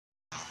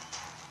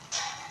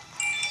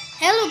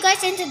Hello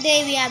guys, and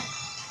today we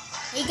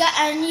got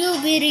a new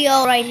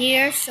video right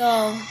here.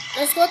 So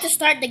let's go to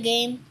start the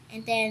game,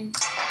 and then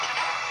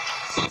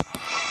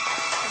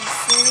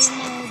story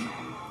mode.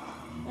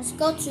 Let's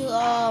go to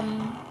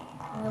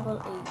level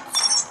 8.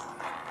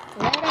 So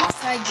let us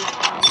try this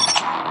guys.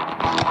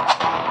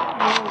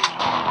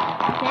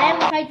 Okay, I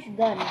haven't tried the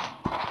gun.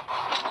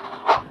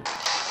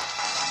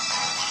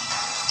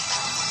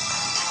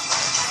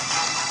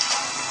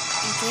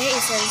 Okay,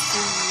 it says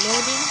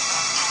loading.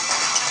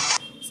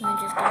 So I'm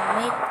just gonna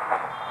wait.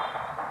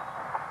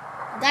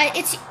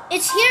 Guys,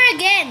 it's here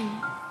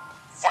again.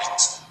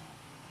 Fight.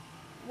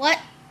 What?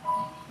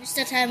 What's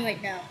the time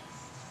right now?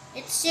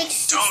 It's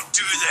 6. Don't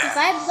do that.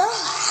 5 though? I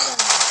don't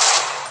know.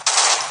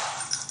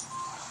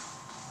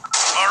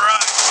 All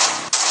right.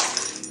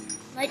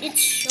 Like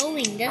it's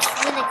showing. That's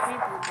really creepy,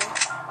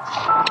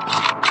 bro.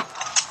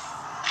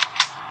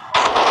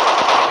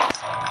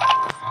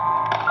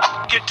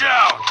 Get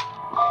down.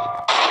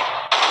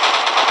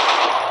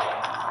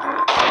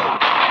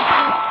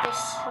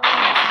 It's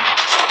showing.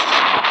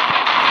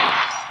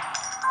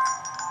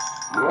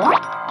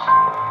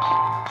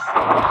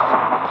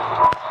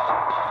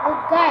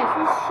 Look, guys,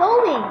 it's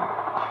showing.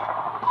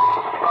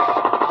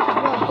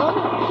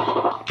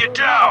 Bro, Get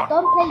down.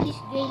 don't play this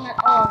game at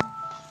all.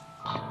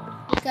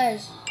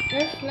 Because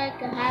there's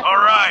like a happen. All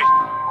right.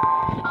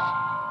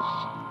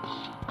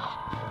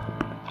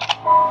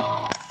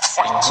 There's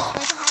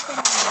like a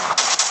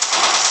happening.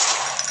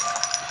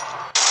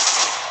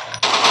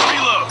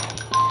 Reload.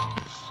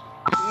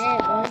 Yeah,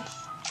 bro.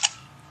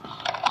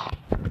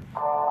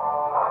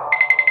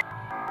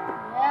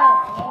 Yeah,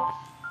 bro.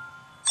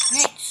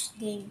 Next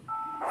game.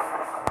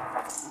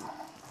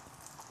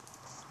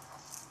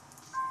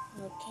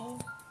 Okay.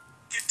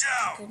 Get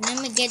down. Okay, let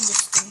me get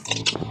this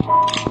thing.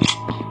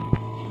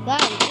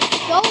 Guys, it's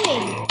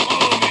showing.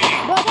 Follow me.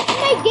 Bro, that's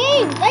my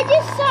games. I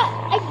just saw.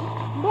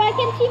 Bro, I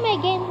can see my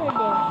games right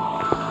there.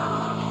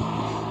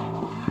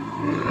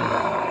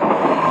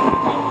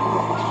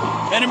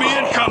 Enemy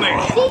incoming.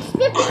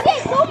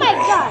 656. Oh my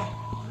god.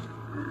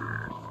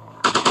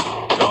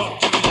 Don't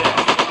do that.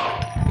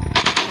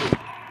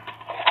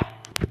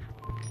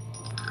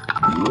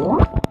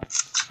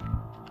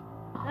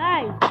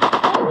 Guys, it's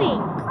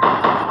showing.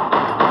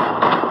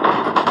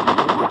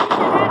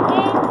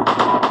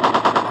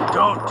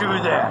 Don't do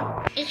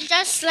that. It's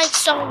just like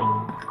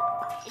showing.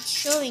 It's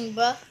showing,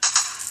 bro.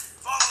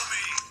 Follow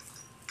me.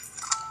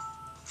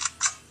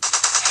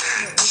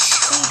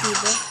 It's creepy,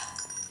 bro.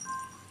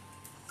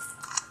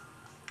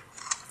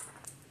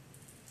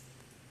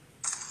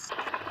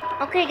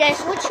 Okay, guys,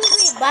 what should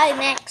we buy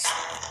next?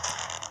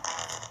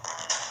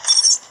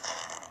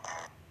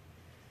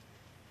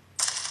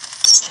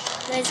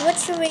 Guys, what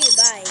should we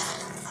buy?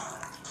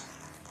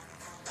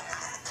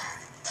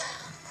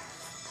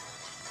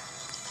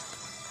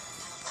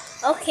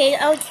 Okay,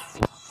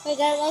 hey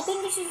guys, I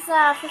think this is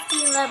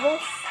 15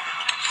 levels.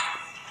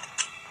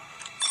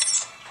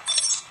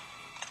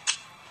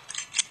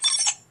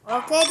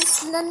 Okay,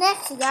 this is the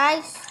next,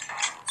 guys.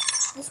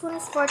 This one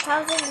is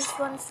 4,000, this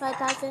one is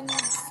 5,000,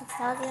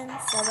 6,000,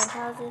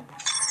 7,000,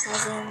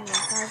 1,000,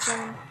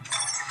 1,000,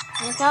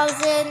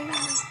 1,000,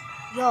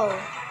 yo.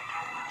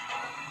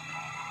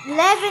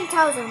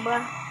 11,000, bro.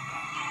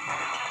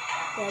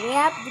 Yeah, we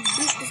have to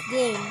beat this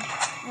game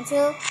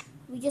until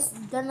we just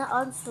gonna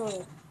uninstall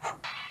it.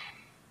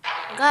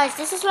 Guys,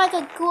 this is like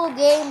a cool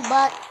game,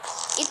 but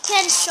it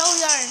can show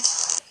your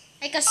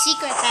like a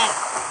secret hack.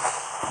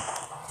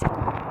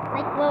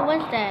 Like what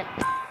was that?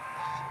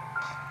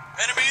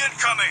 Enemy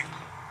incoming.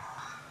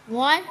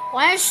 What?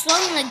 Why are you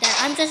slowing like that?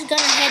 I'm just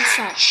gonna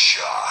headshot.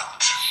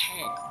 Shot.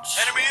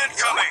 Enemy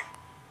incoming.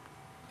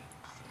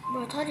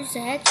 Bro, I thought it's a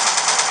headshot.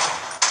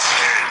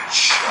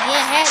 Headshot.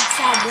 Yeah,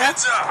 headshot, bro.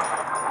 Heads up.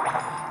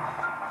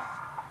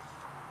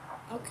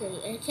 Okay,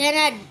 I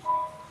cannot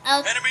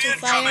out Enemy to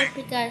fire incoming.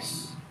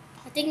 because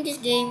I think this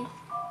game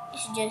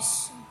is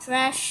just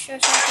trash or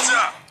Heads something.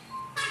 up.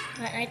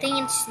 But I think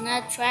it's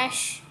not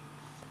trash,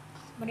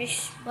 but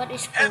it's cool.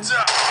 Heads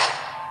up.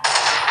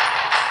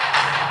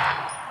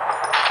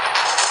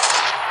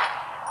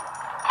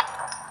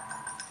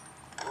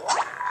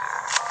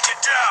 Get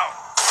down.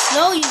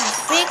 No, you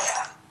freak!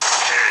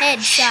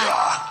 Headshot.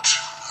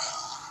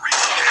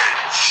 Reload.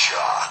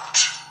 Headshot.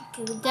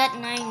 Okay, we got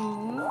 9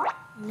 more.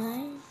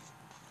 9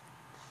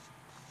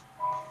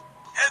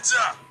 Heads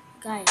up.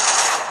 guys.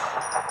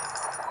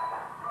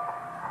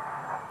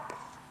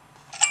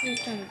 Please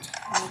don't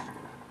hide.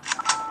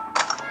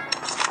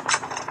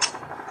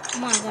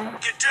 Come on,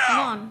 guys. Get Come down.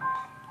 on.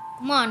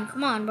 Come on,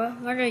 come on, bro.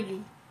 Where are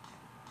you?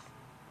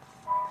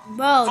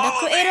 Bro, the Follow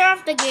creator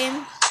of the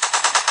game.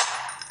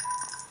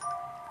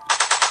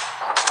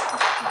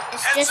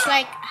 It's Heads just up.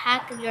 like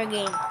hack your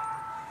game.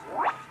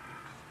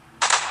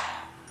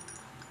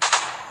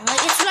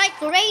 Like it's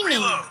like raining.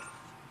 Reload.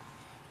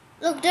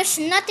 Look, there's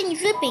nothing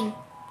dripping.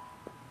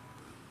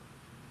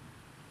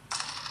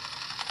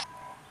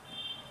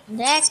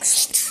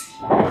 Next.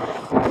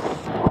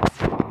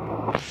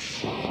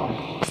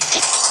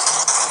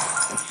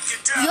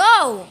 Get down.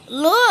 Yo,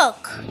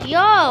 look.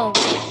 Yo.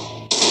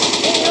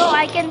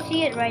 can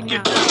see it right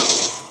now. Get down.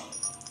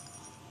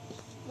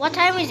 What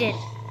time is it?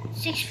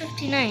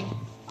 6:59.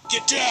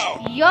 Get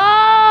down. Yo!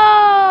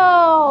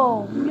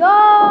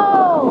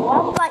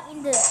 I'm like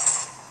in the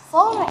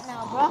phone right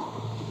now, bro.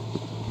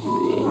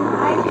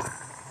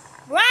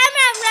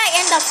 I'm like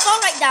in the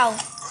phone right now.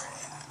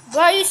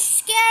 Bro, you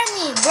scare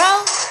me,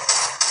 bro.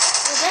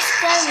 You just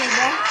scare me,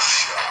 bro.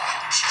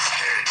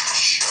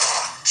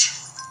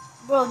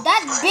 Headshot. Bro,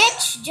 that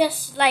bitch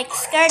just like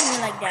scared me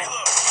like that.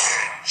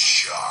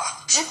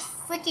 Headshot. That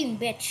freaking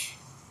bitch.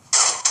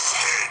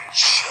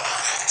 Headshot.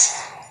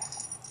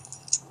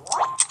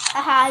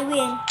 Haha, I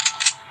win.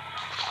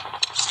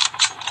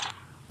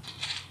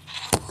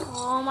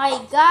 Oh my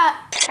god.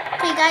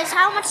 Okay guys,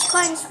 how much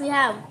coins we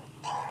have?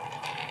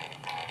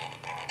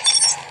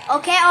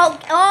 Okay,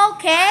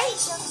 okay.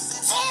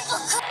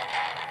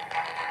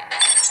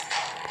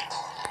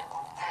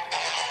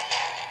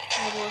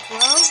 Level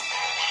 12.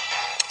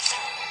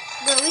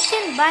 Bro, we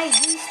can buy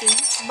these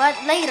things, but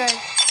later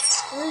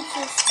we'll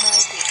just buy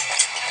this.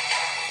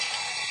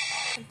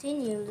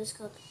 Continue, let's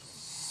go.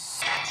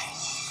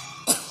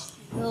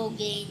 Go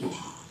game.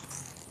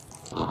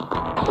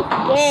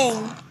 Game.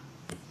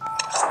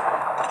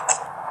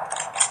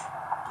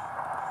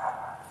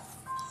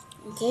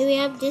 Okay, we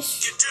have this.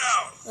 Get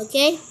down.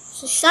 Okay,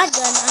 so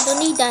shotgun. I don't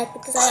need that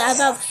because I have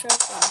a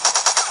shotgun.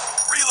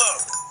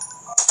 Reload.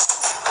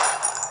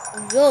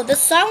 Yo, the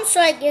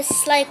soundtrack is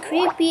like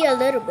creepy a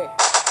little bit.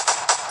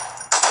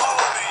 Follow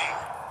me.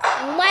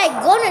 Oh my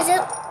goodness,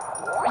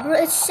 bro,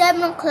 it's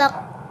 7 o'clock.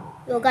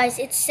 Yo guys,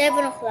 it's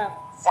 7 o'clock.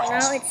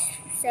 Now it's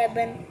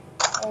 7:01.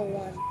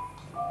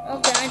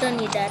 Okay, I don't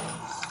need that.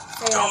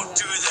 Don't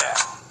do that.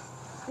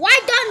 Why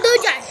don't do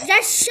that?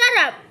 Just shut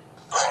up.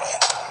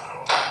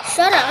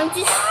 Shut up. I'm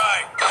just.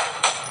 Alright.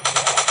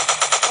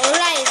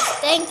 Alright,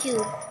 thank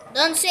you.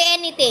 Don't say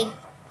anything.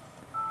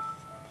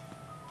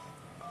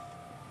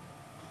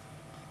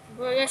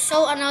 Bro, you're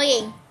so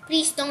annoying.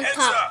 Please don't Heads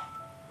talk. up.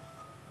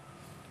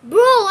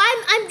 Bro,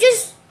 I'm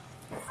just.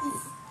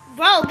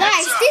 Bro,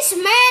 guys, up. this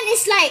man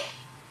is like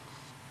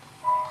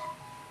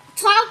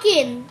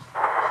talking.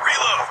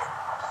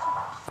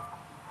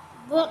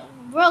 Reload.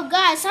 Bro,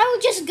 guys, I'm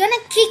just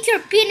gonna kick your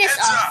penis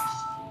Heads off. up.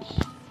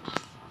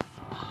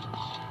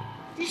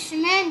 This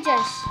man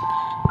just.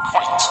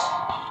 Fight.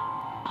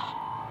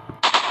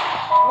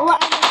 Oh,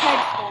 I'm a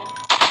headphone.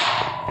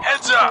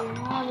 Heads up.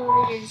 Now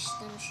we're just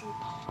gonna shoot.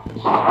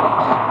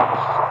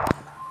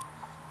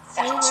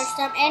 See, where's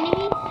some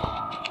enemy?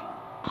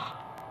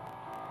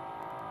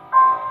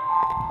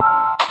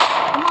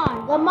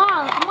 Come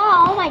on.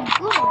 Oh my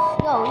goodness.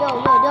 Yo. Okay,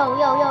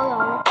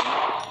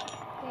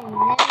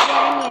 never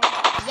get in here.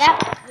 Yep,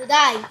 you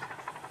die.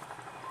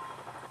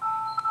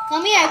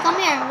 Come here.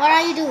 What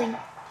are you doing?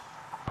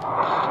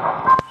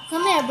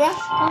 Come here, bro.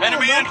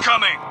 Enemy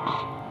incoming.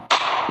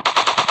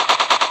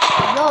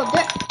 Yo,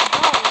 these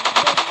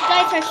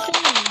guys are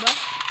shooting, bro.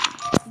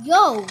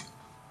 Yo,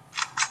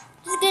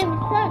 this game is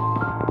fun.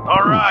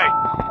 Alright.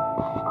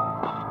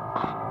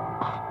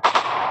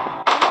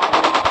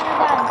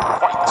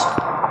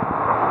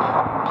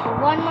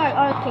 One more.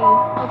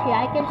 Okay,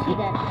 I can see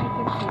that.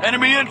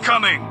 Enemy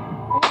incoming.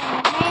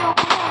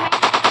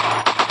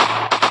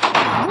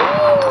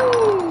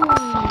 Woo!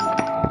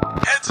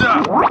 Heads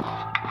up.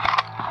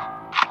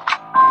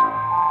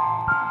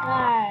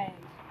 Guys.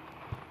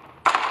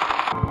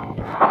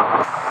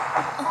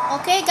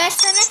 Okay, guys,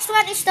 the next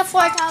one is the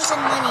 4,000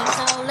 money.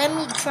 So let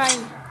me try.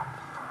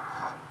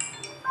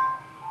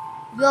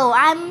 Yo,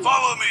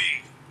 Follow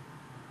me.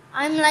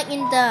 I'm like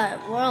in the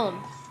world,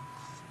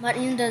 but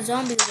in the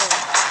zombie world.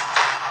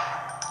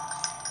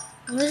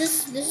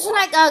 This is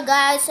like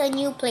guys, a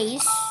new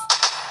place,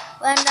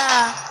 and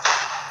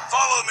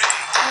Follow me.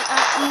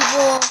 like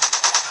evil.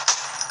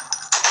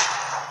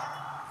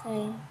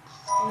 Okay,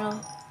 no.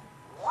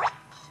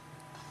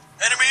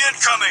 Enemy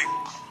incoming.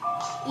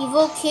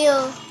 Evil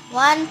kill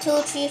 1,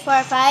 2, 3,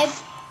 4, 5.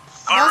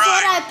 That's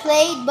what I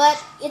played, but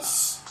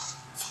it's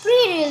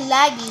pretty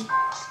laggy.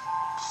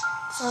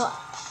 So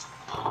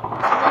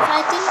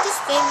I think this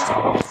game is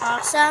pretty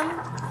awesome.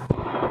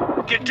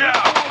 Get down.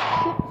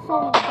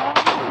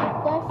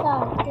 There's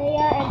some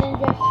player and then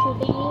just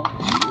shooting you.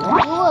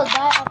 You will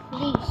die of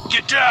fleas.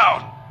 Get down.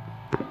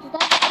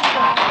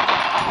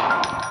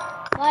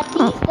 But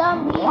these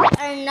zombies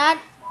are not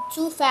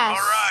too fast.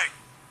 Alright.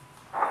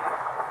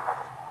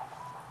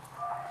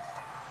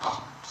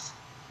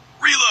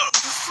 Reload.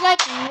 It's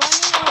like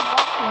running or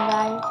walking,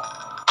 guys.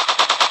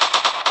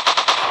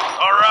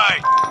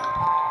 Alright.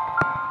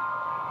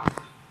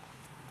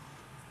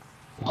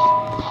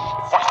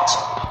 Fight.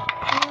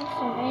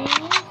 Some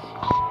enemies.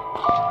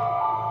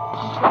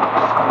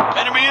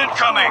 Enemy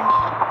incoming. I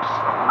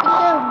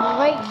think they're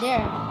right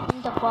there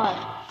in the car.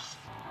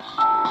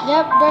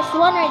 Yep, there's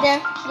one right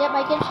there. Yep,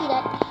 I can see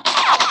that.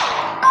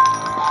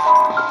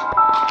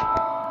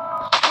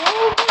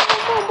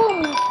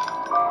 Boom.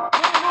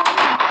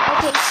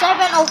 Okay,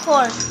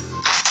 704.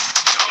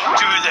 Don't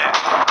do that.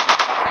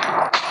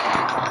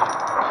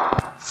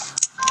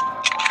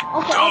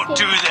 Okay, Don't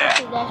do that.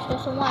 Okay,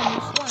 there's one.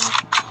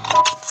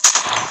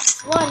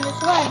 There's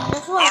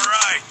one. All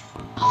right.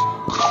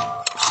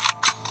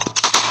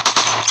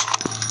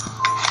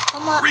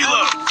 Come on.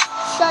 Reload.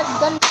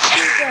 Shotgun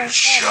shooter.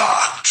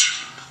 Shot.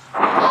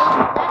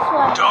 That's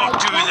one. Don't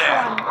do That's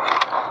that.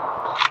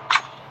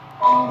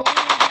 One. And then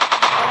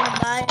I'm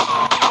gonna die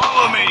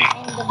Follow me. and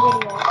end the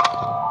video.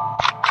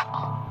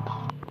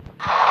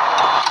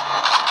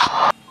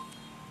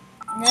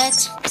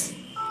 Next.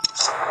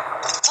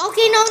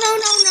 Okay, no.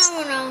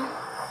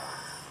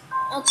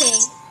 Okay,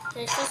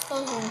 let's just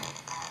go home.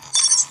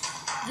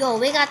 Yo,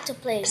 we got to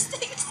play.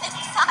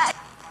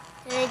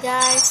 Hey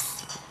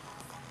guys.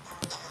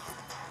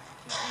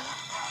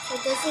 So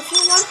guys, if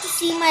you want to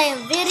see my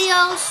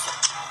videos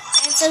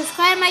and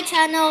subscribe my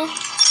channel,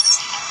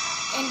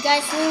 and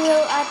guys, we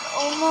will at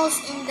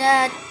almost in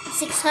the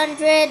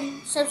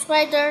 600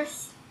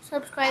 subscribers. So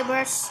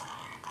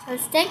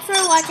thanks for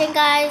watching,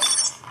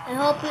 guys. I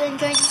hope you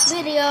enjoyed this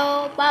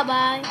video. Bye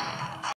bye.